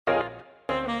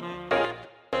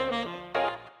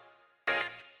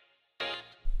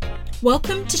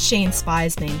Welcome to She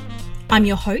Inspires Me. I'm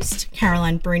your host,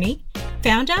 Caroline Bruni,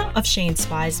 founder of She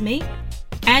Inspires Me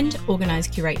and Organise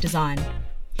Curate Design.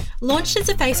 Launched as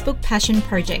a Facebook passion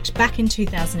project back in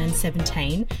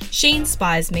 2017, She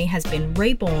Inspires Me has been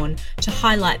reborn to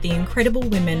highlight the incredible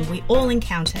women we all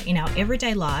encounter in our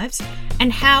everyday lives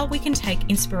and how we can take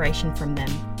inspiration from them.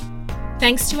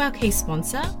 Thanks to our key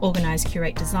sponsor, Organise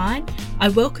Curate Design, I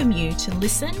welcome you to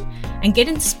listen and get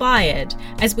inspired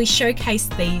as we showcase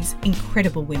these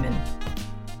incredible women.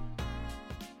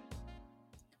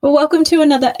 Well, welcome to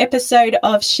another episode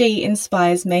of She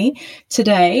Inspires Me.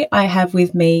 Today, I have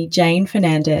with me Jane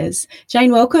Fernandez.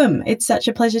 Jane, welcome. It's such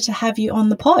a pleasure to have you on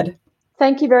the pod.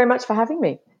 Thank you very much for having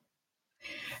me.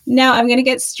 Now, I'm going to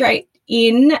get straight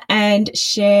in and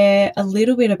share a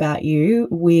little bit about you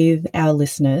with our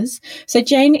listeners. So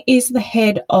Jane is the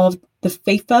head of the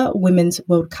FIFA Women's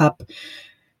World Cup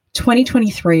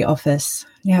 2023 office.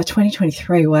 Now,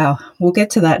 2023, wow, we'll get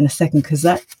to that in a second because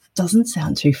that doesn't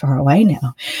sound too far away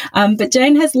now. But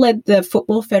Jane has led the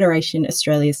Football Federation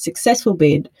Australia's successful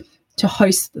bid to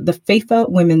host the FIFA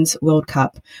Women's World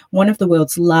Cup, one of the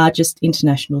world's largest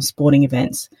international sporting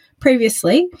events.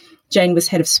 Previously, Jane was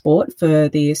head of sport for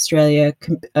the Australia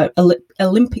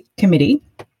Olympic Committee,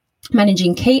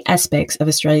 managing key aspects of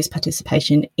Australia's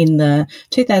participation in the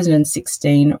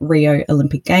 2016 Rio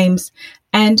Olympic Games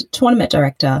and tournament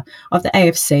director of the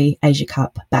AFC Asia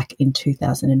Cup back in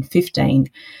 2015.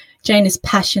 Jane is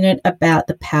passionate about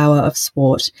the power of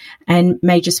sport and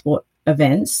major sport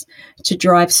events to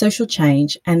drive social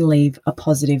change and leave a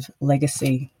positive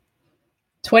legacy.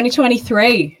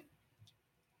 2023.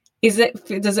 Does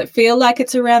it feel like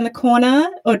it's around the corner,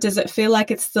 or does it feel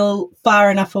like it's still far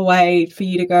enough away for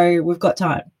you to go, we've got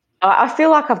time? I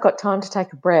feel like I've got time to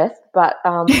take a breath, but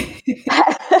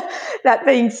that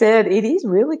being said, it is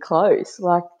really close.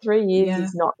 Like 3 years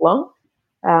is not long.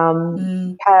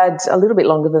 Had a little bit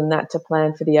longer than that to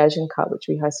plan for the Asian Cup, which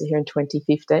we hosted here in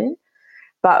 2015.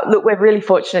 But look, we're really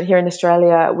fortunate here in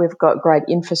Australia. We've got great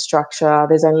infrastructure.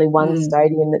 There's only one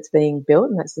stadium that's being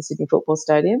built, and that's the Sydney Football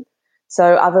Stadium.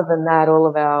 So other than that, all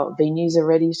of our venues are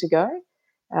ready to go.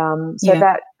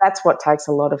 That's what takes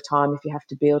a lot of time if you have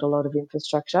to build a lot of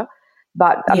infrastructure.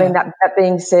 But, I mean, that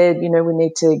being said, we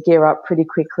need to gear up pretty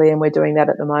quickly, and we're doing that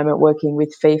at the moment, working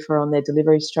with FIFA on their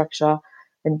delivery structure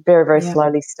and very, very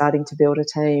slowly starting to build a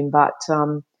team. But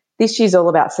this year's all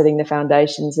about setting the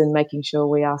foundations and making sure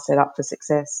we are set up for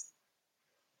success.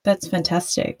 That's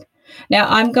fantastic. Now,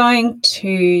 I'm going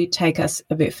to take us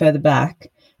a bit further back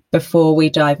before we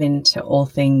dive into all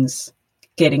things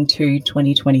getting to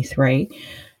 2023.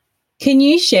 Can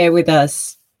you share with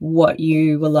us what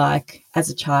you were like as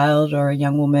a child or a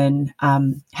young woman?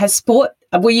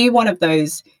 Were you one of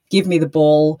those give me the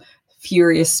ball,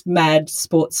 furious, mad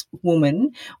sports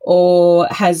woman, or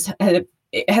has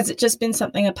it just been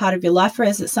something a part of your life, or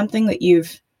is it something that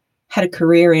you've had a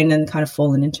career in and kind of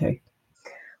fallen into?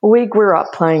 We grew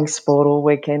up playing sport all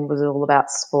weekend. Was all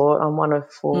about sport. I'm one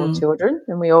of four children,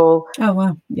 and we all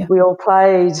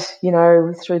played,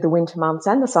 through the winter months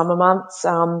and the summer months.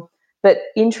 But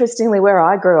interestingly, where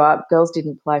I grew up, girls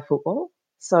didn't play football,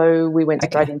 so we went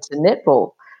straight into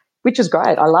netball, which was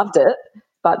great. I loved it,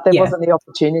 but there wasn't the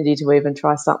opportunity to even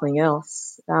try something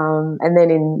else. And then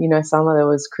in summer there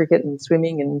was cricket and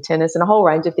swimming and tennis and a whole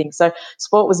range of things. So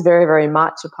sport was very, very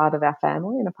much a part of our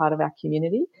family and a part of our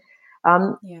community.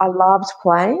 I loved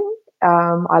playing.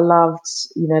 I loved,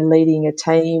 leading a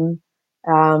team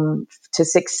to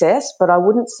success, but I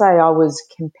wouldn't say I was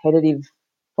competitive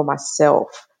for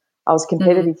myself. I was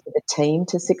competitive for the team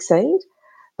to succeed,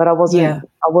 but I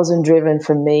wasn't driven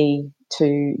for me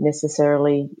to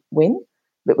necessarily win.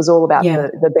 It was all about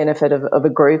the benefit of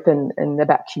a group and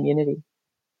about community.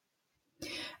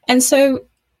 And so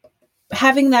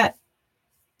having that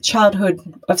childhood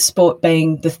of sport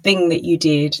being the thing that you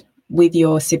did with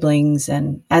your siblings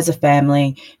and as a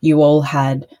family, you all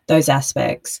had those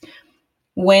aspects.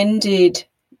 Do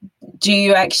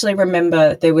you actually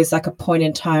remember there was like a point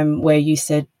in time where you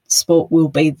said sport will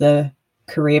be the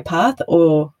career path,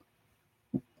 or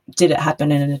did it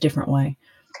happen in a different way?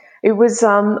 It was,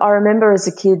 I remember as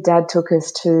a kid, Dad took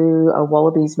us to a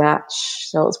Wallabies match.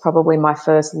 So it was probably my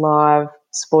first live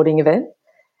sporting event.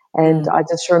 And I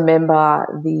just remember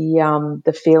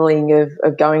the feeling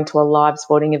of going to a live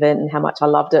sporting event and how much I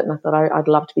loved it. And I thought I'd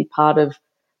love to be part of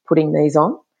putting these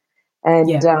on.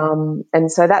 And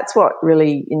so that's what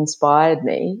really inspired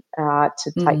me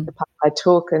to take the path I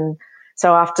took. And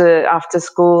so after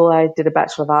school, I did a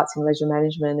Bachelor of Arts in Leisure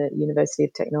Management at University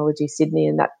of Technology, Sydney,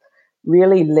 and that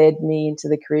really led me into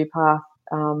the career path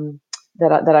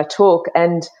that I took.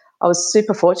 And I was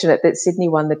super fortunate that Sydney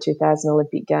won the 2000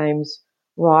 Olympic Games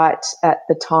right at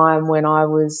the time when I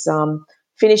was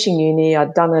finishing uni.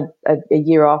 I'd done a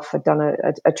year off. I'd done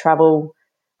a travel.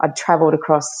 I'd travelled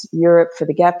across Europe for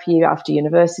the gap year after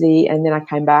university, and then I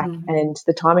came back, and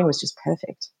the timing was just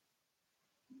perfect.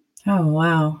 Oh,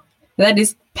 wow. That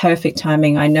is perfect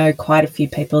timing. I know quite a few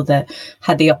people that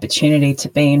had the opportunity to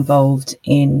be involved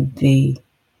in the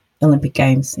Olympic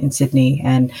Games in Sydney,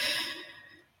 and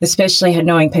especially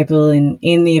knowing people in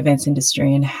the events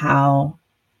industry and how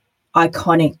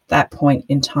iconic that point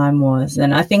in time was.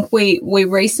 And I think we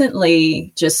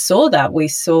recently just saw that. We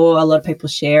saw a lot of people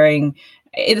sharing,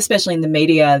 especially in the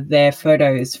media, their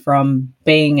photos from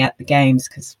being at the games,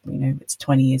 because it's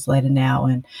 20 years later now,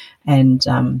 and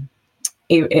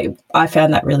I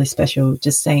found that really special,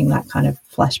 just seeing that kind of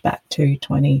flashback to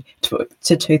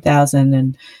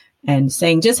 2000 and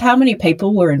seeing just how many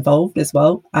people were involved as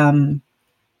well.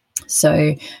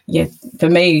 So yeah, for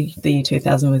me, the year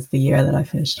 2000 was the year that I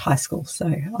finished high school.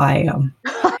 So I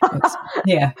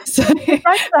yeah. So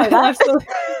absolutely.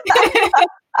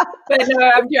 But no,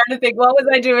 I'm trying to think, what was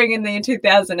I doing in the year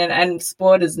 2000? And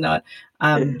sport is not,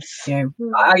 I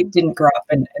didn't grow up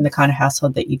in the kind of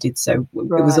household that you did. So it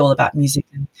was all about music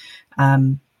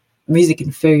and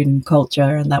food and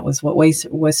culture, and that was what we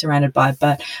were surrounded by.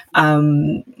 But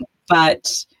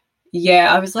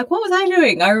yeah, I was like, what was I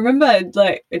doing? I remember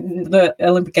like the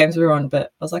Olympic Games were on,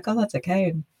 but I was like, oh, that's okay,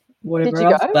 and whatever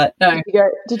else. Go? But no,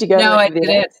 did you go? No, I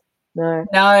didn't. No.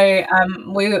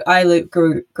 I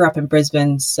grew up in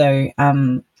Brisbane, so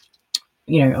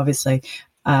obviously,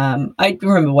 I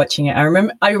remember watching it. I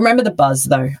remember the buzz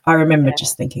though. I remember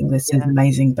just thinking this is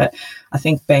amazing. But I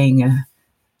think being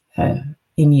in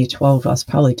year 12, I was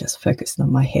probably just focused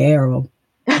on my hair or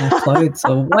my clothes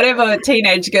or whatever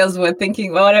teenage girls were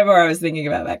thinking, whatever I was thinking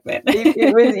about back then.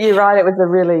 You're right. It was a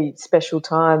really special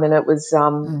time, and it was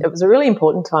a really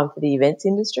important time for the events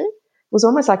industry. It was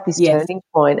almost like this turning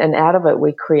point, and out of it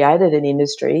we created an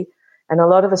industry, and a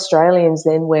lot of Australians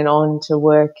then went on to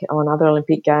work on other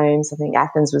Olympic Games. I think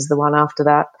Athens was the one after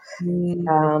that.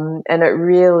 And it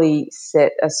really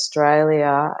set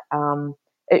Australia,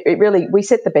 we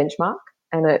set the benchmark,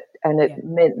 and it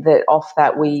meant that off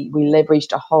that we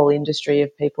leveraged a whole industry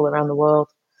of people around the world.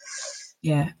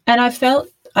 Yeah, and I felt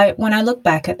when I look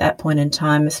back at that point in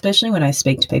time, especially when I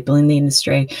speak to people in the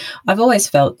industry, I've always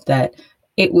felt that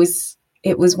it was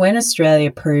when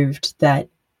Australia proved that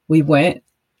we weren't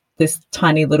this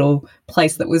tiny little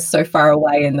place that was so far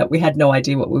away and that we had no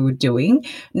idea what we were doing.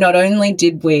 Not only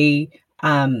did we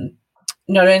prove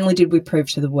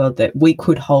to the world that we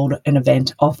could hold an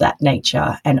event of that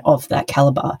nature and of that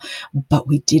caliber, but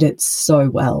we did it so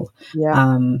well.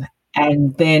 Yeah.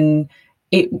 And then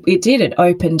it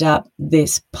opened up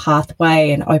this pathway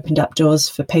and opened up doors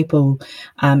for people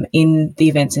in the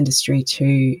events industry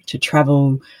to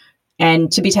travel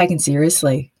and to be taken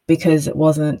seriously, because it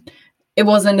wasn't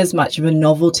as much of a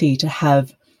novelty to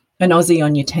have an Aussie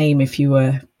on your team if you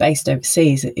were based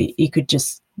overseas.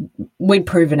 We'd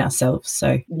proven ourselves.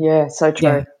 So yeah, so true.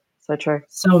 Yeah. So true.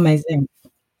 So amazing.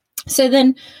 So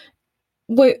then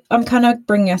I'm kind of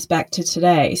bringing us back to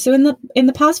today. So in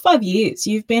the past 5 years,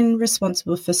 you've been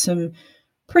responsible for some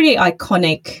pretty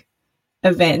iconic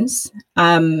events.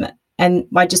 And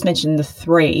I just mentioned the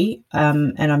 3,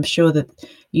 and I'm sure that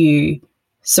you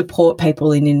support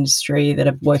people in industry that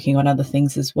are working on other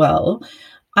things as well.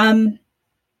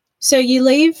 So you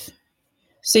leave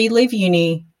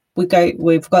uni. We've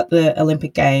got the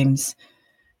Olympic Games.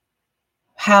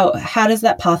 How does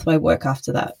that pathway work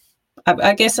after that?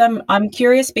 I guess I'm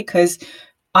curious, because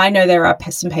I know there are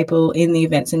some people in the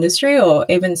events industry, or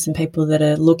even some people that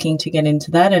are looking to get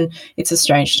into that, and it's a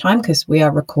strange time because we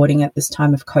are recording at this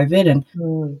time of COVID, and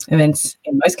events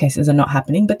in most cases are not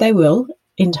happening, but they will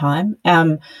in time.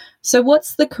 So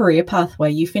what's the career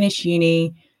pathway? You finish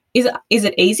uni. Is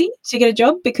it easy to get a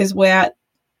job because we're at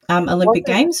Olympic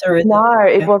Games? Or it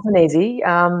wasn't easy.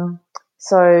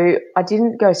 So I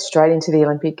didn't go straight into the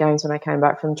Olympic Games when I came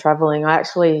back from travelling. I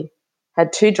actually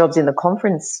had 2 jobs in the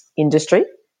conference industry,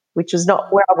 which was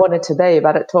not where I wanted to be,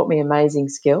 but it taught me amazing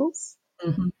skills.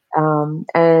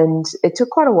 And it took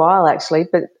quite a while, actually,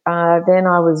 but then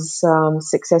I was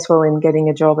successful in getting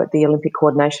a job at the Olympic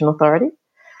Coordination Authority.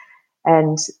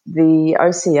 And the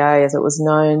OCA, as it was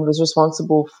known, was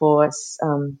responsible for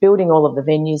building all of the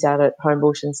venues out at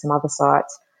Homebush and some other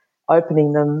sites,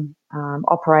 opening them,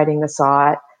 operating the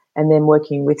site, and then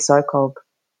working with SOCOG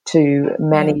to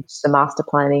manage the master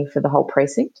planning for the whole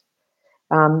precinct.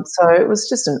 So it was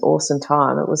just an awesome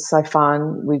time. It was so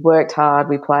fun. We worked hard.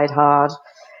 We played hard.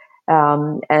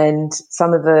 And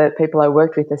some of the people I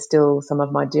worked with are still some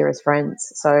of my dearest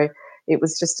friends. So it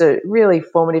was just a really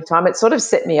formative time. It sort of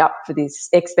set me up for this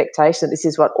expectation that this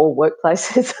is what all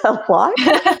workplaces are like.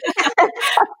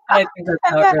 I think that's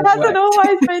how that hasn't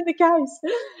always been the case.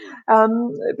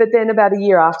 But then about a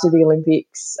year after the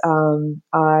Olympics,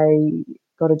 I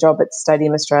got a job at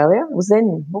Stadium Australia. It was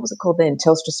then, what was it called then?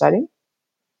 Telstra Stadium.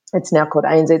 It's now called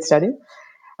ANZ Stadium.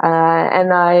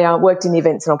 And I worked in the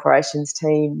events and operations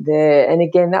team there. And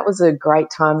again, that was a great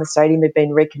time. The stadium had been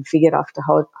reconfigured after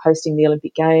hosting the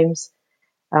Olympic Games.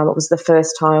 It was the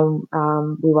first time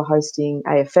we were hosting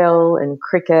AFL and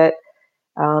cricket.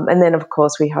 And then, of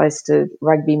course, we hosted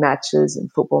rugby matches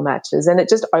and football matches. And it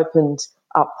just opened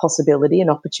up possibility and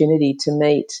opportunity to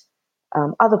meet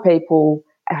other people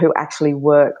who actually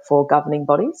work for governing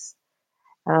bodies.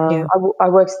 I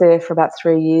worked there for about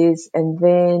 3 years, and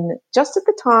then just at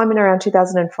the time in around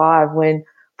 2005 when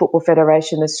Football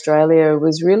Federation Australia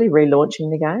was really relaunching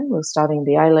the game, we were starting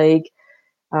the A-League,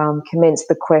 commenced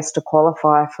the quest to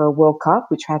qualify for a World Cup,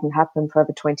 which hadn't happened for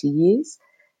over 20 years.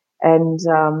 And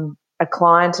a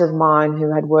client of mine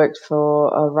who had worked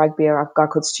for a rugby, a guy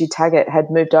called Stu Taggart,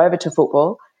 had moved over to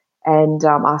football and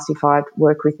asked if I'd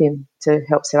work with him to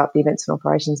help set up the events and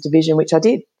operations division, which I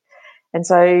did. And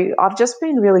so I've just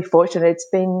been really fortunate.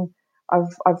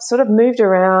 I've sort of moved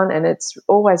around, and it's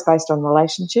always based on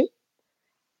relationship,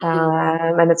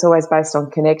 and it's always based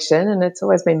on connection, and it's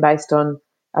always been based on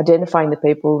identifying the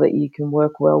people that you can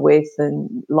work well with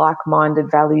and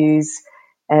like-minded values,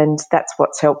 and that's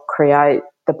what's helped create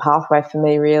the pathway for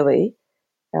me, really.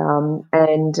 And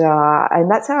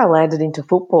that's how I landed into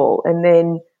football, and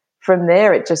then from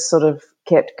there it just sort of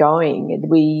kept going. And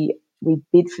we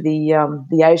bid for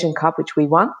the Asian Cup, which we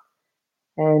won.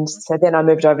 And so then I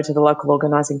moved over to the local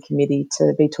organising committee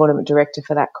to be tournament director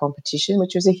for that competition,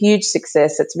 which was a huge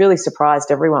success. It's really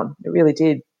surprised everyone. It really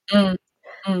did. And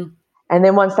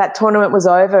then once that tournament was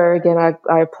over, again,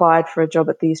 I applied for a job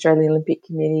at the Australian Olympic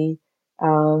Committee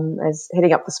as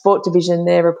heading up the sport division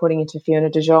there, reporting into Fiona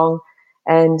de Jong.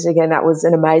 And again, that was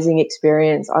an amazing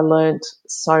experience. I learned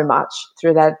so much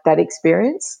through that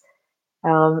experience.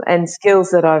 And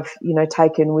skills that I've,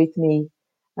 taken with me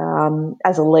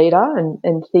as a leader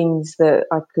and things that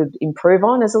I could improve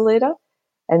on as a leader.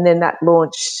 And then that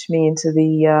launched me into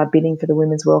the bidding for the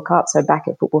Women's World Cup, so back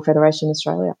at Football Federation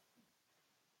Australia.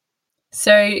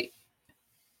 So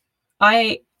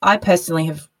I personally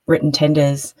have written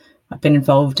tenders. I've been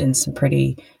involved in some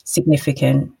pretty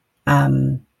significant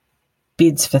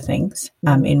bids for things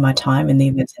in my time in the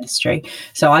events industry.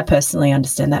 So I personally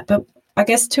understand that. But I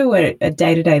guess to a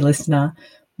day-to-day listener,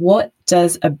 what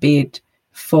does a bid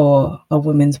for a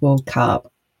Women's World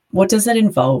Cup, what does it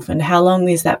involve, and how long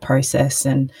is that process?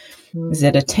 And is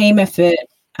it a team effort?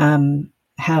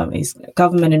 How is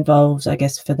government involved, I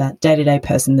guess, for that day-to-day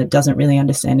person that doesn't really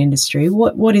understand industry?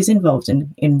 What is involved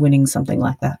in winning something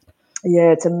like that?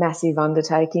 Yeah, it's a massive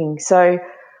undertaking. So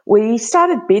we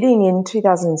started bidding in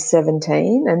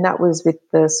 2017, and that was with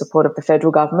the support of the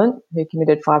federal government, who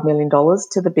committed $5 million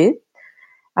to the bid.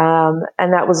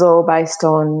 And that was all based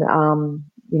on,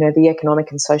 the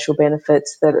economic and social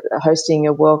benefits that hosting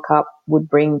a World Cup would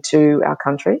bring to our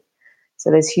country. So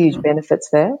there's huge benefits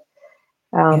there.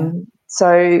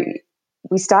 So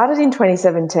we started in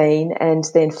 2017, and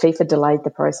then FIFA delayed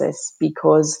the process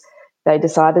because they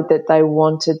decided that they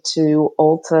wanted to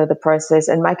alter the process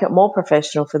and make it more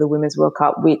professional for the Women's World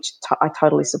Cup, which I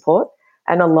totally support,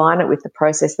 and align it with the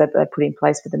process that they put in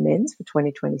place for the men's for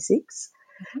 2026.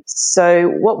 So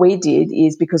what we did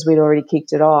is, because we'd already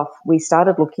kicked it off, we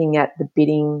started looking at the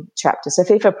bidding chapter. So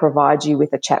FIFA provides you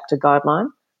with a chapter guideline.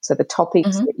 So the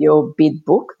topics that your bid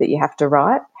book that you have to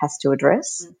write has to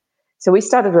address. So we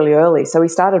started really early. So we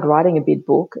started writing a bid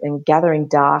book and gathering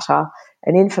data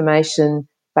and information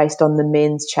based on the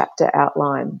men's chapter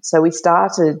outline. So we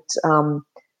started,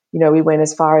 we went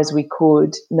as far as we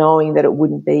could, knowing that there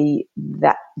wouldn't be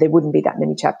that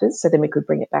many chapters. So then we could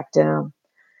bring it back down.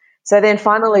 So then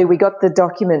finally we got the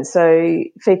documents. So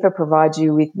FIFA provides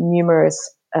you with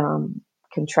numerous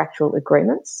contractual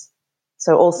agreements.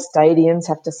 So all stadiums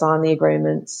have to sign the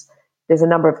agreements. There's a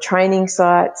number of training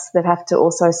sites that have to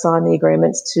also sign the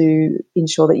agreements to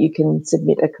ensure that you can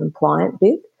submit a compliant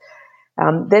bid.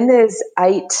 Then there's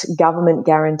 8 government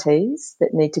guarantees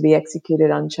that need to be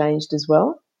executed unchanged as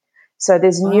well. So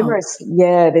there's numerous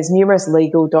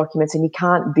legal documents, and you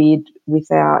can't bid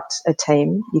without a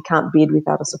team. You can't bid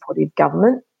without a supportive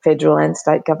government, federal and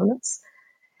state governments.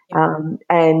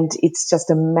 And it's just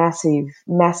a massive,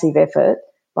 massive effort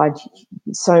by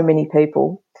so many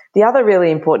people. The other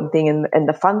really important thing and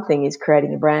the fun thing is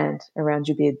creating a brand around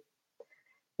your bid.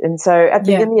 And so in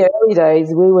the early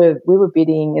days, we were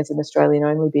bidding as an Australian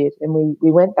only bid, and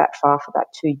we went that far for about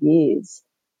 2 years.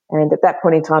 And at that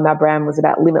point in time, our brand was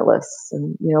about limitless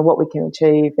and, what we can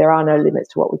achieve. There are no limits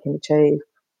to what we can achieve.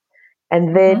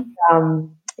 And then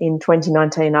in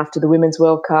 2019, after the Women's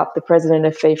World Cup, the president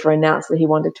of FIFA announced that he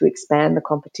wanted to expand the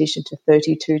competition to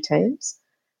 32 teams,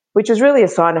 which was really a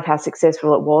sign of how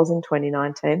successful it was in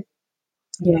 2019.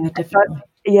 Yeah, definitely.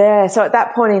 So at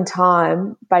that point in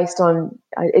time, based on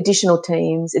additional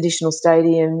teams, additional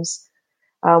stadiums,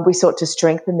 we sought to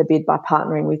strengthen the bid by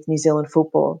partnering with New Zealand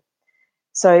Football.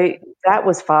 So that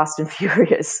was fast and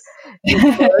furious.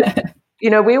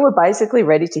 We were basically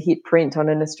ready to hit print on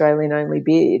an Australian-only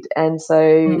bid. And so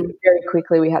very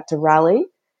quickly we had to rally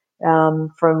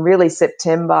from really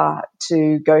September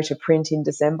to go to print in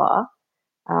December.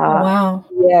 Wow.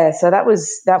 Yeah, so that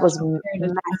was a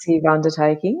massive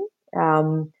undertaking.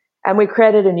 And we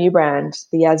created a new brand,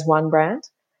 the As One brand.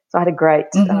 So I had a great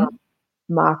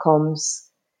Marcoms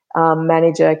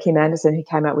manager, Kim Anderson, who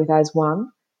came out with As One.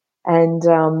 And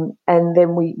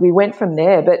then we went from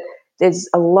there. But there's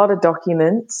a lot of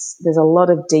documents, there's a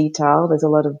lot of detail, there's a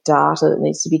lot of data that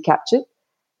needs to be captured.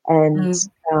 And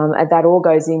that all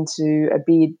goes into a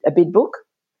bid book.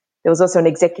 There was also an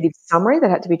executive summary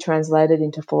that had to be translated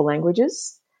into 4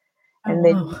 languages. And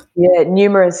then,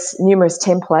 numerous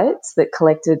templates that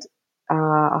collected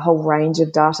a whole range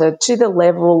of data to the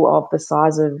level of the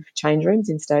size of change rooms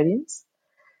in stadiums,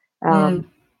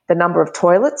 the number of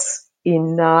toilets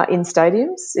in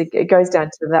stadiums. It goes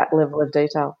down to that level of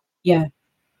detail. Yeah.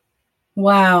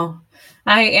 Wow.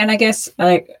 I guess,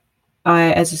 as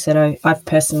I said, I've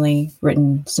personally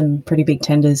written some pretty big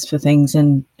tenders for things,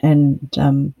 and they're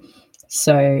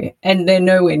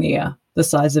nowhere near the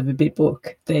size of a bid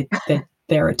book.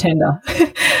 They're a tender.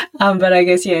 But I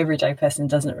guess, everyday person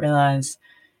doesn't realize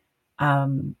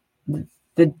the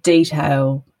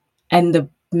detail and the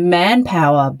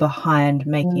manpower behind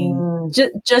making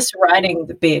just writing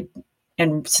the bid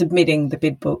and submitting the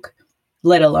bid book,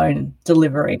 let alone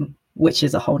delivering, which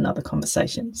is a whole nother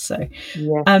conversation. So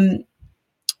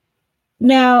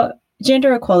now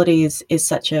gender equality is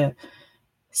such a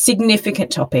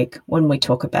significant topic when we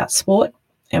talk about sport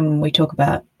and when we talk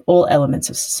about all elements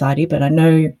of society, but I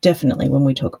know definitely when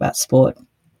we talk about sport.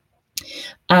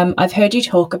 I've heard you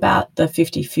talk about the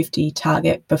 50-50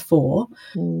 target before.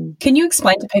 Can you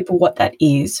explain to people what that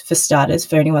is, for starters,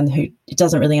 for anyone who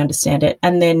doesn't really understand it,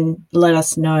 and then let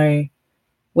us know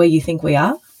where you think we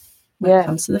are when it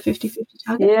comes to the 50-50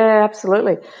 target? Yeah,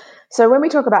 absolutely. So when we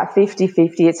talk about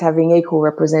 50-50, it's having equal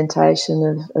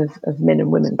representation of men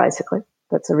and women, basically.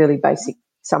 That's a really basic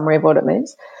summary of what it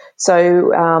means.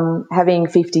 So having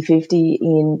 50-50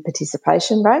 in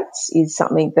participation rates is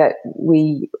something that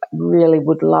we really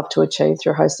would love to achieve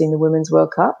through hosting the Women's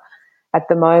World Cup. At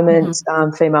the moment,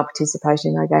 female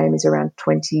participation in our game is around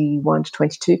 21 to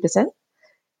 22%.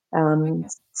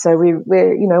 So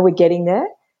we're getting there,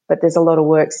 but there's a lot of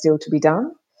work still to be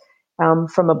done.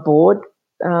 From a board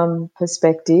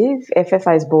perspective,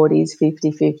 FFA's board is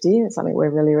 50-50. It's something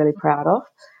we're really, really proud of.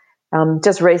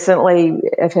 Just recently,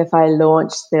 FFA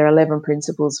launched their 11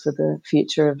 principles for the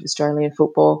future of Australian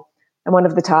football. And one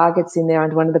of the targets in there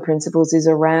and one of the principles is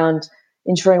around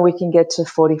ensuring we can get to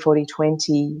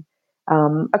 40-40-20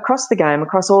 across the game,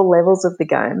 across all levels of the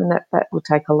game. And that will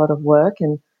take a lot of work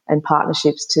and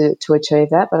partnerships to achieve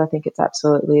that, but I think it's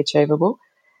absolutely achievable.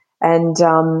 And so,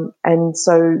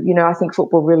 I think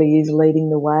football really is leading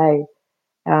the way.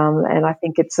 And I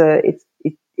think it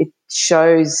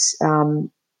shows,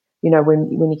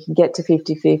 when you can get to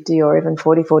 50-50 or even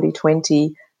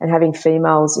 40-40-20 and having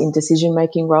females in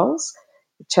decision-making roles,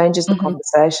 it changes the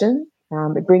conversation.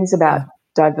 It brings about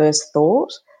diverse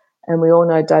thought, and we all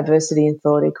know diversity in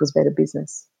thought equals better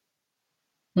business.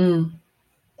 And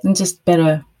just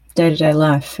better day-to-day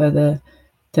life for the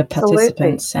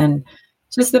participants and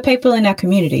just the people in our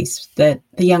communities, the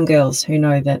young girls who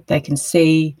know that they can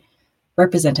see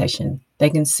representation, they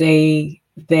can see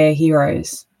their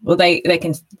heroes. Well, they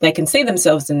can see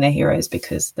themselves in their heroes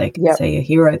because they can see a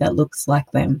hero that looks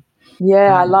like them.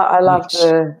 Yeah, I love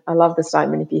the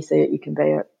statement, if you see it, you can be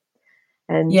it.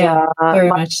 And very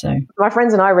much so. My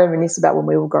friends and I reminisce about when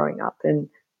we were growing up, and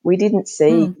we didn't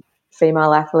see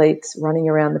female athletes running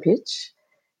around the pitch.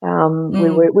 We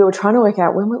were trying to work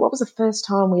out what was the first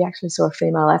time we actually saw a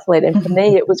female athlete, and for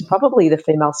me, it was probably the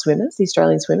female swimmers, the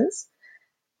Australian swimmers.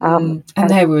 And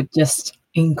they were just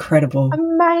incredible,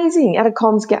 amazing at a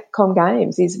Com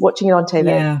Games. Is watching it on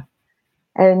TV,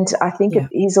 and I think it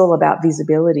is all about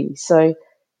visibility. So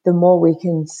the more we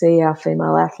can see our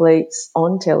female athletes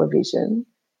on television,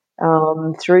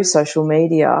 through social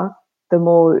media, the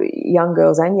more young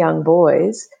girls and young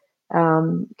boys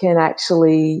can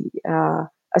actually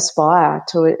aspire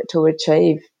to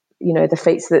achieve, the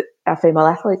feats that our female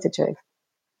athletes achieve.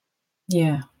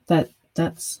 Yeah,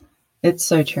 that's it's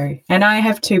so true. And I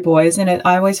have 2 boys, and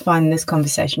I always find this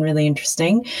conversation really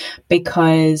interesting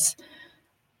because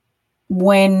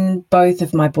when both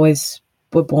of my boys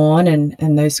were born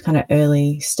and those kind of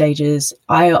early stages,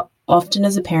 I often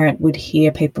as a parent would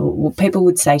hear people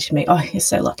would say to me, "Oh, you're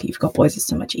so lucky, you've got boys, it's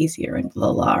so much easier," and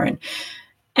blah blah.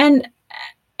 And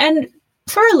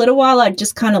for a little while, I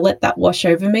just kind of let that wash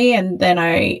over me, and then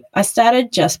I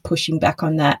started just pushing back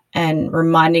on that and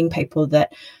reminding people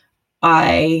that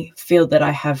I feel that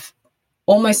I have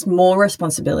almost more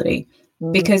responsibility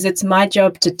because it's my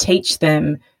job to teach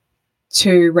them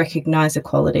to recognize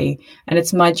equality, and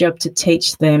it's my job to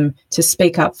teach them to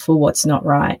speak up for what's not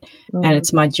right, and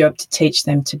it's my job to teach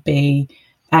them to be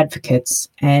advocates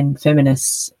and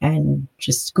feminists and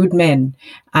just good men.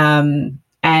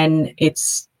 And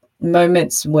it's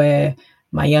moments where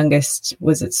my youngest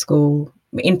was at school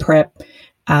in prep,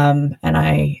 and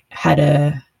I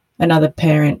had another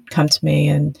parent come to me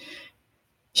and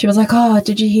she was like, "Oh,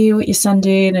 did you hear what your son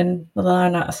did?" And blah, blah,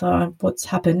 and I thought, "What's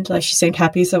happened?" Like, she seemed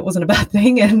happy, so it wasn't a bad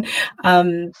thing. And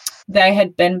they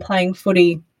had been playing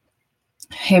footy.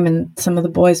 Him and some of the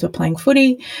boys were playing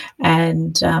footy,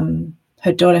 and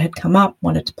her daughter had come up,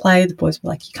 wanted to play. The boys were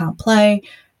like, "You can't play."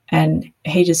 And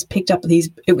he just picked up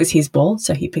it was his ball,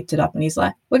 so he picked it up and he's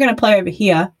like, "We're going to play over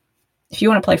here. If you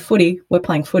want to play footy, we're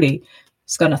playing footy.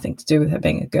 It's got nothing to do with her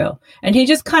being a girl." And he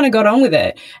just kind of got on with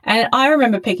it. And I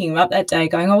remember picking him up that day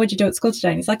going, "Oh, what'd you do at school today?"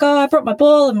 And he's like, "Oh, I brought my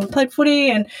ball and we played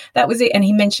footy," and that was it. And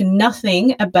he mentioned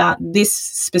nothing about this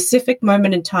specific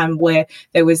moment in time where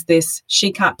there was this,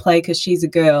 she can't play because she's a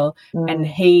girl. And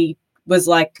he was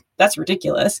like, "That's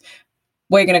ridiculous.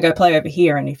 We're going to go play over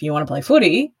here. And if you want to play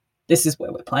footy, this is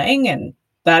where we're playing. And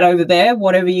that over there,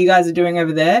 whatever you guys are doing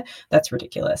over there, that's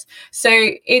ridiculous." So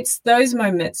it's those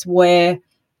moments where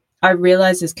I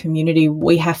realize as community,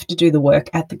 we have to do the work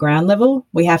at the ground level.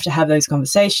 We have to have those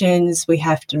conversations. We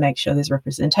have to make sure there's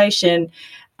representation,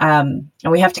 and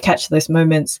we have to catch those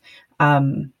moments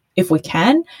if we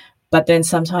can. But then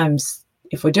sometimes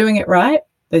if we're doing it right,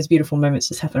 those beautiful moments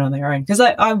just happen on their own. Because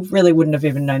I really wouldn't have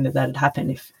even known that had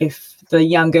happened if the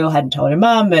young girl hadn't told her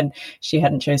mum and she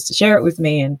hadn't chose to share it with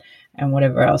me and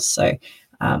whatever else. So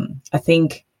I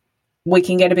think we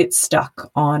can get a bit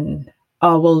stuck on,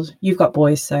 "Oh, well, you've got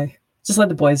boys, so just let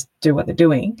the boys do what they're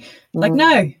doing." Like,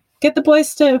 no, get the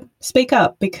boys to speak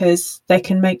up because they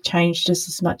can make change just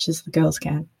as much as the girls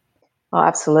can. Oh,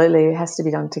 absolutely. It has to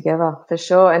be done together for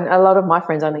sure. And a lot of my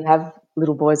friends only have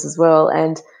little boys as well.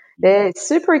 And they're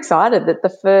super excited that the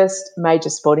first major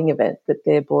sporting event that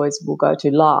their boys will go to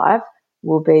live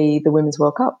will be the Women's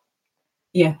World Cup.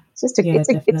 Yeah.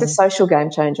 It's a social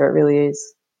game changer. It really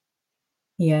is.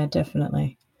 Yeah,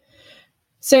 definitely.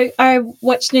 So I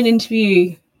watched an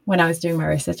interview when I was doing my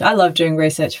research. I love doing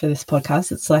research for this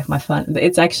podcast. It's like my fun.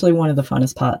 It's actually one of the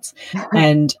funnest parts.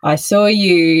 And I saw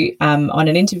you on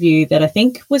an interview that I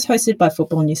think was hosted by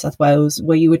Football New South Wales,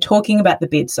 where you were talking about the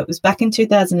bid. So it was back in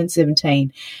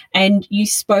 2017. And you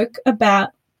spoke about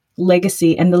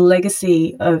legacy and the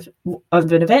legacy of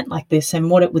an event like this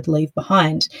and what it would leave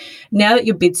behind. Now that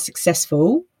your bid's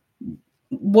successful,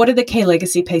 what are the key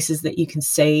legacy pieces that you can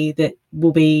see that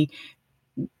will be,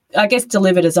 I guess,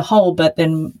 delivered as a whole, but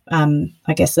then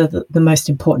I guess are the most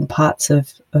important parts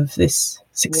of this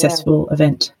successful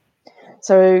event?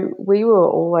 So we were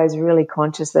always really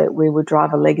conscious that we would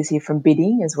drive a legacy from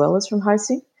bidding as well as from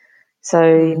hosting. So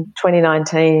in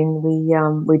 2019,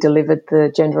 we delivered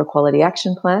the Gender Equality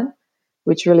Action Plan,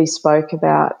 which really spoke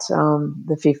about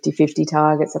the 50-50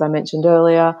 targets that I mentioned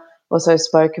earlier, also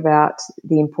spoke about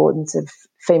the importance of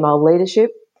female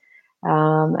leadership,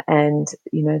 and,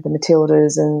 the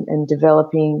Matildas and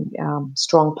developing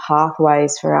strong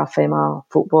pathways for our female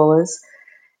footballers.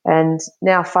 And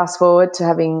now fast forward to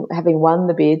having won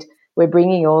the bid, we're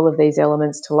bringing all of these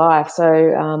elements to life.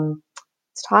 So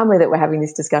it's timely that we're having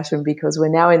this discussion because we're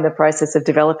now in the process of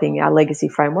developing our legacy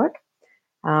framework.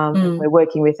 We're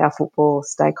working with our football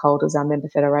stakeholders, our member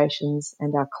federations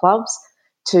and our clubs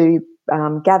to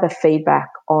gather feedback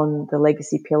on the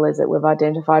legacy pillars that we've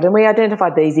identified. And we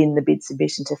identified these in the bid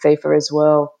submission to FIFA as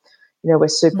well. We're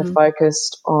super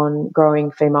focused on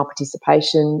growing female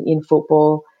participation in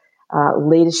football,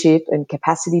 leadership and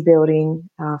capacity building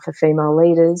for female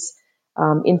leaders,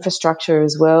 infrastructure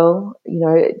as well.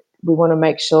 We want to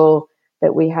make sure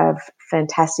that we have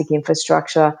fantastic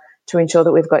infrastructure to ensure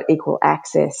that we've got equal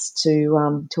access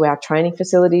to our training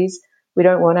facilities. We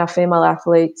don't want our female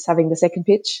athletes having the second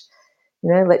pitch.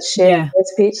 Let's share the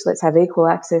first pitch. Let's have equal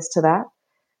access to that.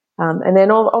 And then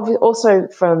also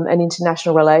from an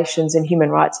international relations and human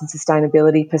rights and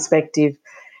sustainability perspective,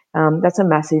 that's a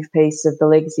massive piece of the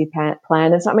legacy plan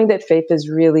and something that FIFA is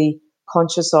really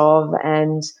conscious of.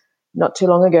 And not too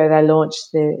long ago, they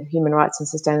launched the human rights and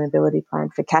sustainability plan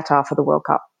for Qatar for the World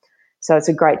Cup. So it's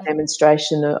a great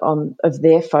demonstration of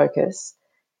their focus.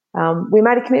 We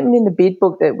made a commitment in the bid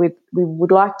book that we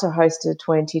would like to host a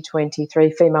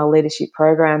 2023 female leadership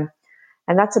program.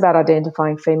 And that's about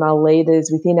identifying female leaders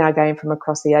within our game from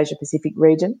across the Asia Pacific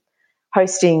region,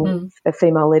 hosting a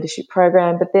female leadership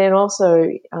program, but then also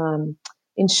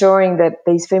ensuring that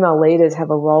these female leaders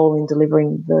have a role in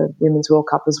delivering the Women's World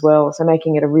Cup as well. So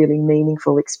making it a really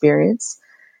meaningful experience.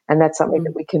 And that's something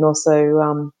that we can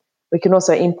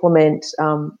also implement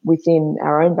within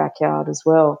our own backyard as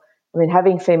well. I mean,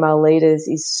 having female leaders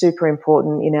is super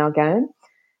important in our game.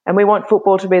 And we want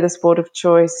football to be the sport of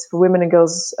choice for women and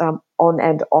girls on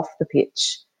and off the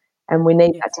pitch. And we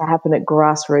need that to happen at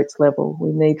grassroots level.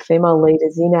 We need female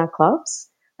leaders in our clubs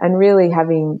and really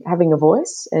having a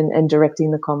voice and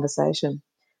directing the conversation.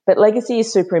 But legacy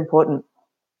is super important.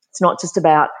 It's not just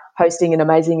about hosting an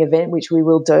amazing event, which we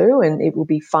will do, and it will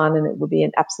be fun and it will be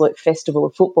an absolute festival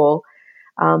of football.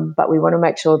 But we want to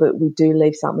make sure that we do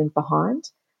leave something behind.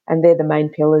 And they're the main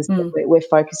pillars that we're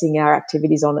focusing our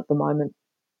activities on at the moment.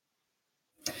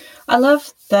 I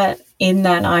love that in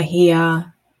that I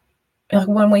hear, like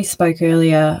when we spoke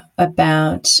earlier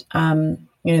about,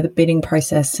 the bidding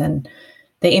process and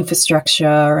the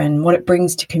infrastructure and what it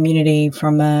brings to community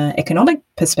from an economic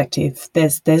perspective,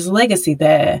 there's legacy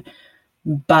there,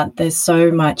 but there's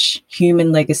so much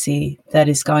human legacy that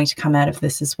is going to come out of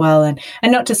this as well. And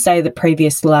not to say that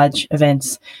previous large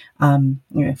events,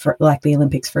 for like the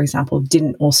Olympics, for example,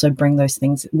 didn't also bring those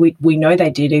things. We know they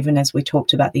did, even as we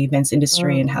talked about the events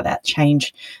industry and how that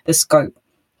changed the scope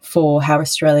for how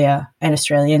Australia and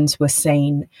Australians were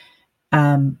seen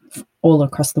all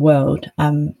across the world.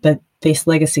 But this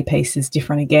legacy piece is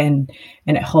different again,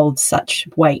 and it holds such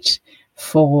weight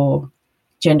for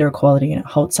gender equality, and it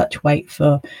holds such weight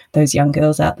for those young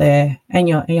girls out there and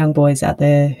young boys out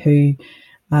there who,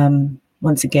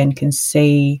 once again, can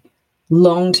see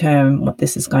long-term what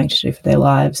this is going to do for their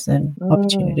lives and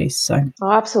opportunities. So,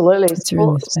 absolutely.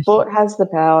 Sport has the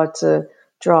power to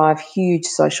drive huge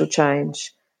social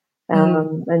change.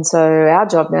 And so our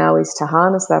job now is to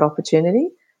harness that opportunity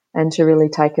and to really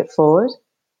take it forward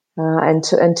and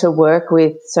to work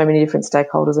with so many different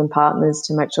stakeholders and partners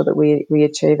to make sure that we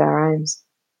achieve our aims.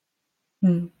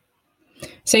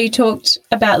 So you talked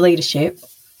about leadership.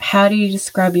 How do you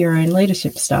describe your own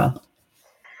leadership style?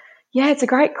 Yeah, it's a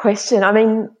great question. I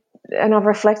mean, and I've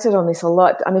reflected on this a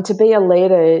lot. I mean, to be a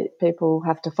leader, people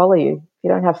have to follow you. If you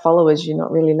don't have followers, you're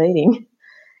not really leading.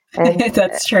 And,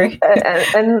 that's true.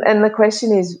 and the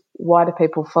question is, why do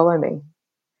people follow me?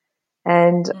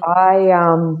 And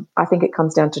I think it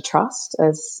comes down to trust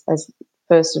as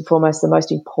first and foremost the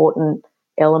most important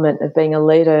element of being a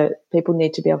leader. People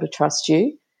need to be able to trust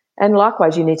you, and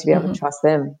likewise, you need to be able to trust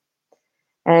them.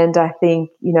 And I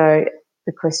think,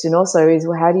 the question also is,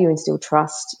 well, how do you instill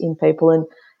trust in people?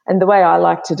 And the way I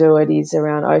like to do it is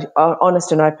around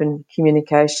honest and open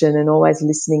communication and always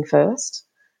listening first,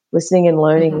 listening and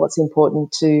learning what's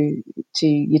important to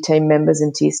your team members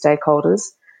and to your stakeholders.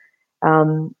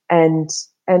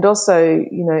 And also,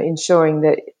 ensuring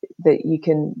that you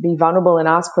can be vulnerable and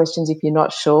ask questions if you're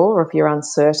not sure or if you're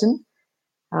uncertain.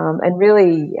 And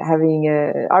really I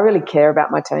really care about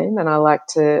my team and I like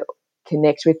to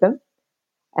connect with them.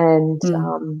 And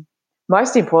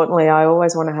most importantly, I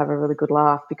always want to have a really good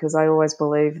laugh, because I always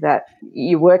believe that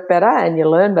you work better and you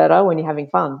learn better when you're having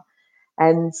fun.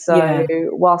 And so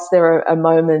whilst there are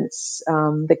moments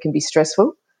that can be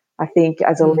stressful, I think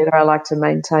as a leader I like to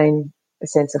maintain a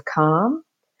sense of calm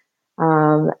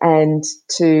and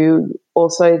to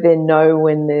also then know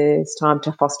when there's time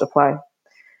to foster play,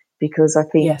 because I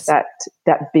think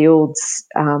that builds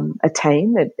a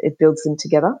team, it builds them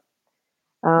together.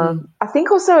 I think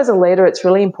also as a leader it's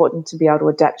really important to be able to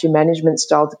adapt your management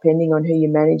style depending on who you're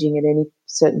managing at any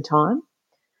certain time,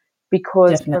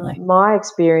 because from my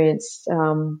experience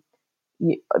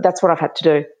that's what I've had to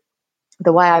do.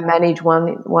 The way I manage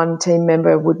one team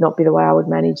member would not be the way I would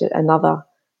manage another,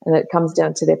 and it comes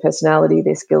down to their personality,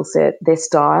 their skill set, their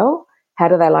style. How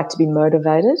do they like to be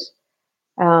motivated?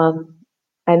 And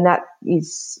that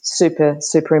is super,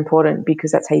 super important,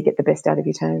 because that's how you get the best out of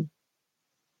your team.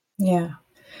 Yeah.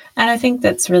 And I think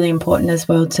that's really important as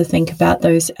well to think about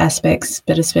those aspects,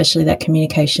 but especially that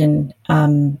communication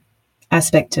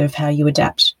aspect of how you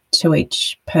adapt to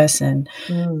each person,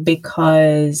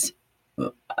 because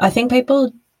I think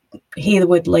people hear the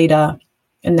word leader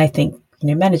and they think,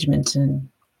 management and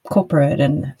corporate,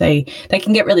 and they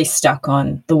can get really stuck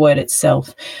on the word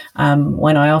itself.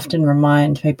 When I often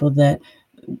remind people that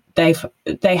they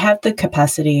have the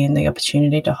capacity and the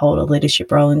opportunity to hold a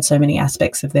leadership role in so many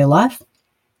aspects of their life,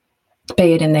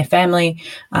 be it in their family.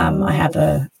 I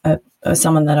have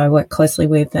someone that I work closely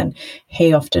with, and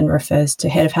he often refers to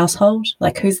head of household,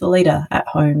 like who's the leader at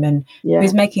home and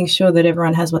who's making sure that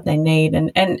everyone has what they need.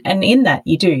 And in that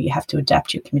you have to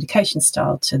adapt your communication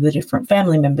style to the different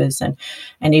family members, and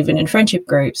even in friendship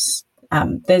groups.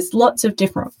 There's lots of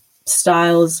different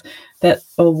styles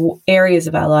or areas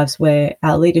of our lives where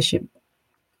our leadership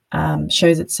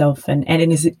shows itself and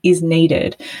it is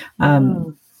needed.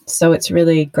 So it's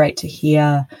really great to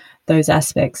hear those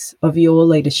aspects of your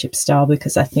leadership style,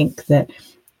 because I think that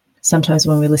sometimes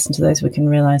when we listen to those, we can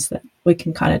realize that we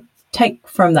can kind of take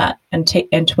from that and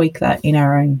tweak that in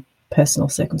our own personal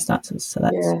circumstances. So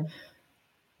that's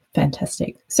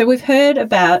fantastic. So we've heard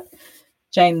about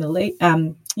Jane, the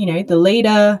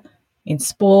leader in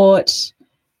sport.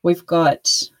 We've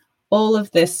got all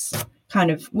of this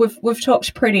kind of, we've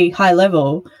talked pretty high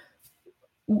level.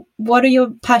 What are your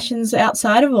passions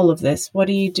outside of all of this? What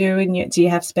do you do? Do you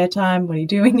have spare time? What do you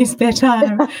do in your spare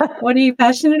time? What are you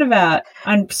passionate about?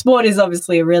 And sport is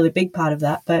obviously a really big part of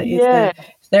that, but is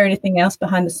there anything else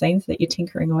behind the scenes that you're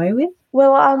tinkering away with?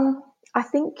 Well, I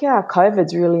think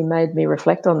COVID's really made me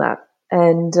reflect on that.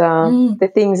 And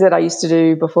the things that I used to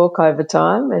do before COVID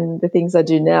time and the things I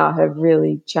do now have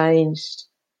really changed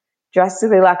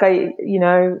drastically. Like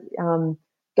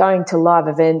going to live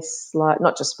events, like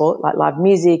not just sport, like live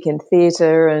music and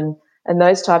theatre and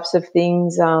those types of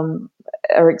things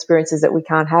are experiences that we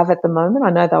can't have at the moment. I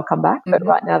know they'll come back, but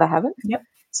right now they haven't. Yep.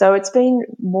 So it's been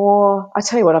more, I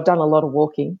tell you what, I've done a lot of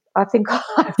walking. I think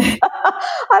I've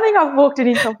walked an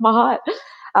inch off my height,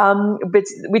 but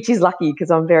which is lucky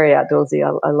because I'm very outdoorsy.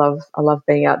 I love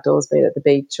being outdoors, be it at the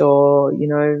beach or, in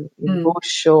the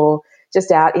bush or just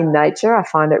out in nature. I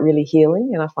find it really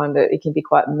healing, and I find that it can be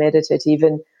quite meditative.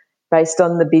 And based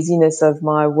on the busyness of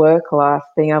my work life,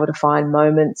 being able to find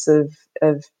moments of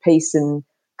peace and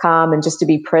calm and just to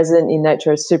be present in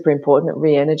nature is super important. It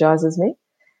re-energizes me.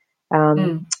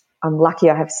 I'm lucky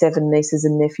I have 7 nieces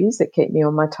and nephews that keep me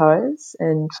on my toes,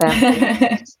 and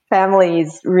family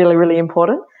is really, really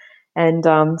important. And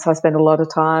so I spend a lot of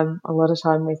time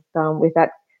with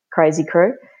that crazy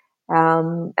crew.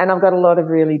 And I've got a lot of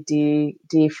really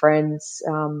dear friends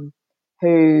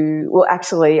who, well,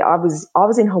 actually, I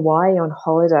was in Hawaii on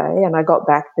holiday, and I got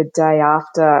back the day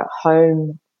after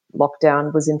home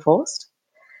lockdown was enforced.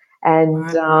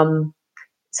 And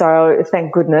so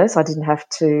thank goodness I didn't have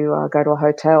to go to a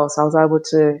hotel, so I was able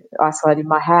to isolate in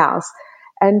my house.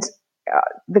 And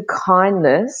the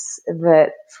kindness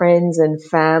that friends and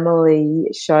family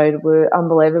showed were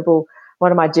unbelievable.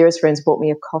 One of my dearest friends bought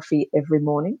me a coffee every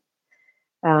morning.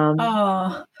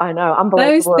 I know,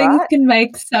 unbelievable. Those things right? Can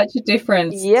make such a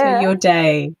difference to your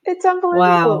day. It's unbelievable.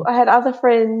 Wow. I had other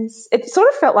friends. It sort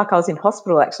of felt like I was in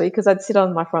hospital, actually, because I'd sit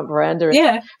on my front veranda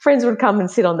and friends would come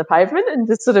and sit on the pavement and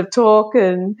just sort of talk,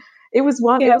 and it was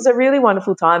it was a really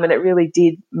wonderful time, and it really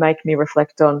did make me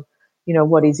reflect on,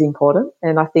 what is important.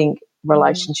 And I think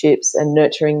relationships and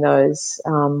nurturing those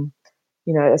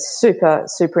are super,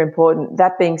 super important.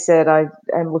 That being said, I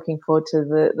am looking forward to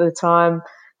the time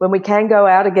when we can go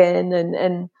out again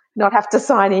and not have to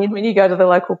sign in when you go to the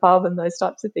local pub and those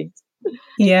types of things.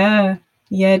 Yeah,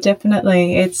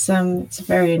 definitely. It's a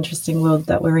very interesting world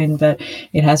that we're in, but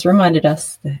it has reminded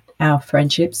us that our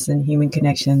friendships and human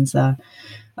connections are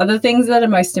the things that are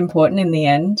most important in the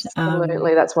end.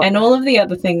 Absolutely, that's what. And all of the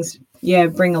other things,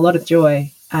 bring a lot of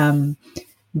joy.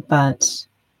 But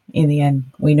in the end,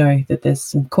 we know that there's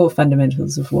some core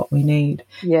fundamentals of what we need.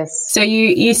 Yes. So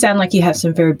you sound like you have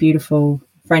some very beautiful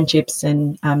friendships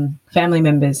and family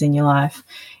members in your life.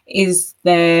 Is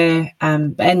there,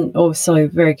 and also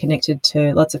very connected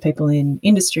to lots of people in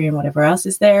industry and whatever else,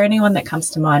 is there anyone that comes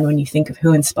to mind when you think of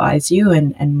who inspires you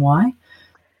and why?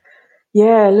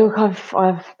 Yeah, look,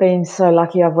 I've been so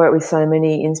lucky. I've worked with so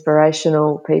many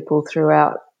inspirational people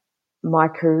throughout my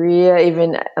career.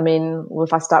 Even,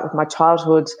 if I start with my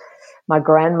childhood, my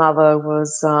grandmother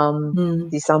was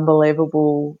this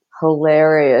unbelievable,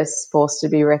 hilarious force to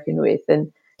be reckoned with,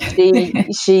 and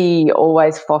she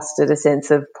always fostered a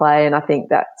sense of play, and I think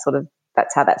that's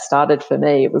how that started for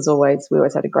me. We always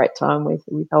had a great time with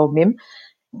old Mim,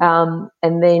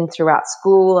 and then throughout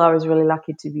school, I was really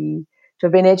lucky to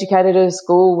have been educated at a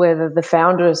school where the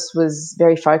foundress was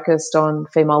very focused on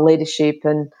female leadership,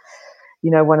 and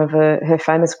one of her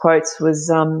famous quotes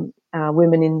was,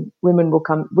 "Women in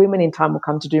time will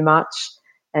come to do much."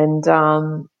 and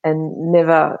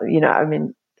never, I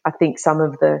mean, I think some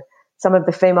of the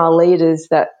female leaders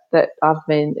that I've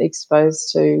been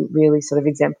exposed to really sort of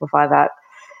exemplify that.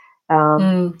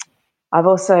 I've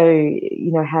also,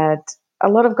 had a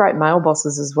lot of great male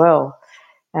bosses as well.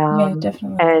 Yeah,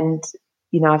 definitely. And,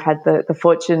 I've had the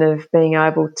fortune of being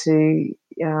able to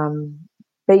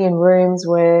be in rooms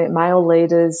where male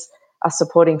leaders are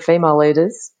supporting female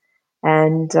leaders,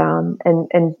 and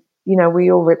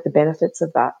we all reap the benefits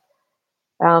of that.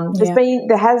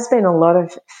 There has been a lot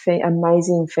of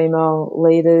amazing female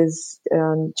leaders.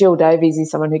 Jill Davies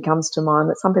is someone who comes to mind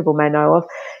that some people may know of.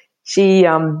 She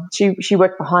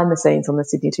worked behind the scenes on the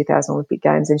Sydney 2000 Olympic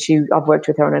Games, and I've worked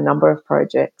with her on a number of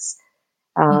projects.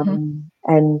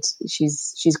 And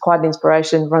she's quite an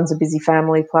inspiration. Runs a busy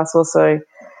family, plus also,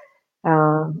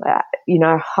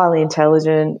 highly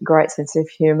intelligent, great sense of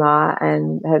humour,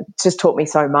 and had just taught me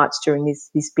so much during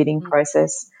this bidding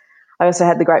process. I also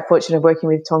had the great fortune of working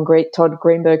with Todd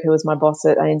Greenberg, who was my boss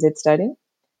at ANZ Stadium.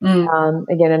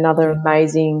 Again, another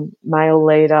amazing male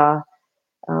leader,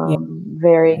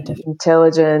 very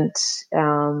intelligent,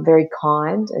 very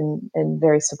kind, and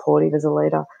very supportive as a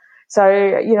leader. So,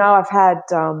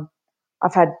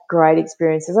 I've had great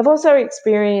experiences. I've also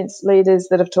experienced leaders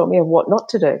that have taught me of what not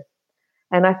to do.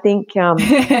 And I think,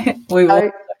 I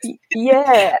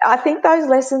think those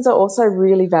lessons are also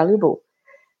really valuable.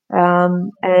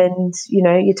 And,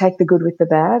 you take the good with the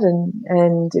bad,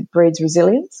 and it breeds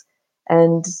resilience.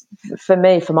 And for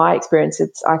me, from my experience,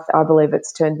 I believe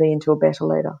it's turned me into a better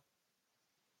leader.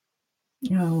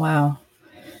 Oh, wow.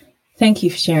 Thank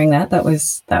you for sharing that. That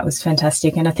was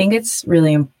fantastic. And I think it's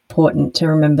really important to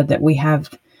remember that we have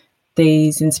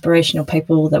these inspirational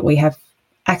people that we have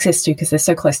access to because they're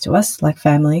so close to us, like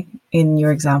family in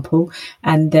your example.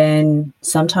 And then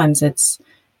sometimes it's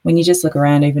when you just look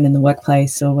around, even in the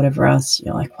workplace or whatever else,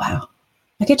 you're like, wow,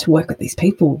 I get to work with these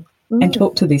people and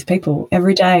talk to these people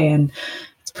every day. And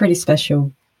it's pretty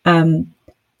special.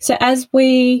 So as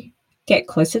we get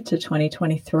closer to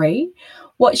 2023,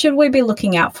 what should we be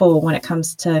looking out for when it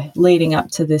comes to leading up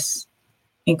to this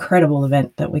incredible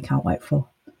event that we can't wait for?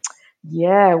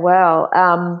 Yeah, well,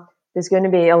 there's going to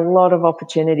be a lot of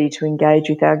opportunity to engage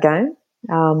with our game.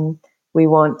 We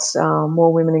want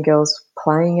more women and girls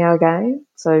playing our game.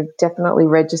 So definitely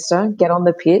register, get on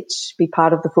the pitch, be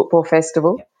part of the football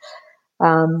festival,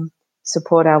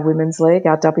 support our women's league,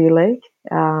 our W League,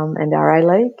 and our A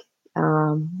League,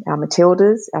 our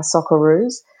Matildas, our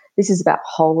Socceroos. This is about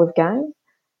whole of game.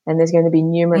 And there's going to be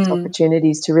numerous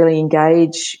opportunities to really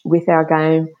engage with our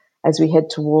game as we head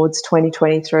towards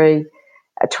 2023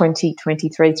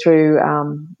 through,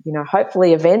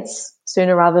 hopefully events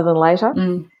sooner rather than later.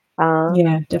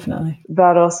 Yeah, definitely.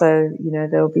 But also,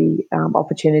 there'll be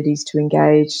opportunities to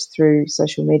engage through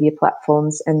social media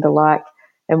platforms and the like.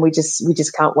 And we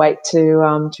just can't wait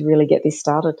to really get this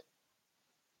started.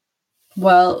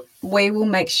 Well, we will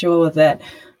make sure that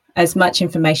as much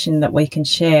information that we can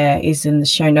share is in the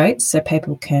show notes so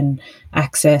people can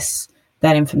access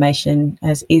that information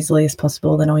as easily as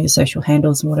possible, then all your social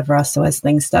handles and whatever else. So as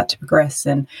things start to progress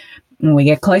and we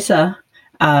get closer,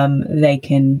 they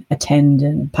can attend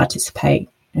and participate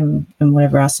and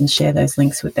whatever else and share those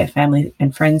links with their family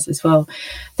and friends as well.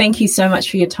 Thank you so much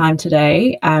for your time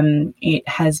today. It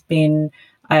has been,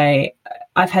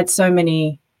 I've had so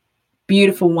many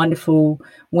beautiful, wonderful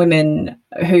women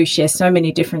who share so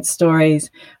many different stories.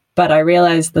 But I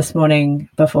realized this morning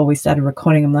before we started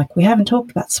recording, I'm like, we haven't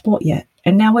talked about sport yet.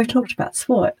 And now we've talked about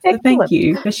sport. So thank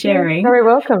you for sharing. You're very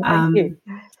welcome. Thank you.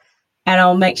 And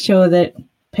I'll make sure that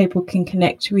people can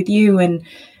connect with you and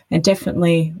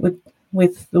definitely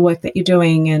with the work that you're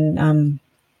doing. And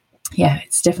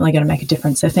it's definitely going to make a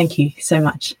difference. So thank you so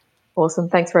much. Awesome.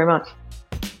 Thanks very much.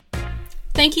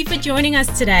 Thank you for joining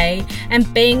us today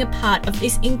and being a part of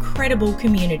this incredible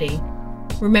community.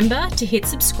 Remember to hit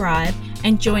subscribe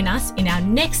and join us in our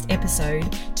next episode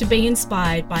to be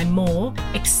inspired by more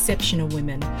exceptional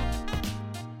women.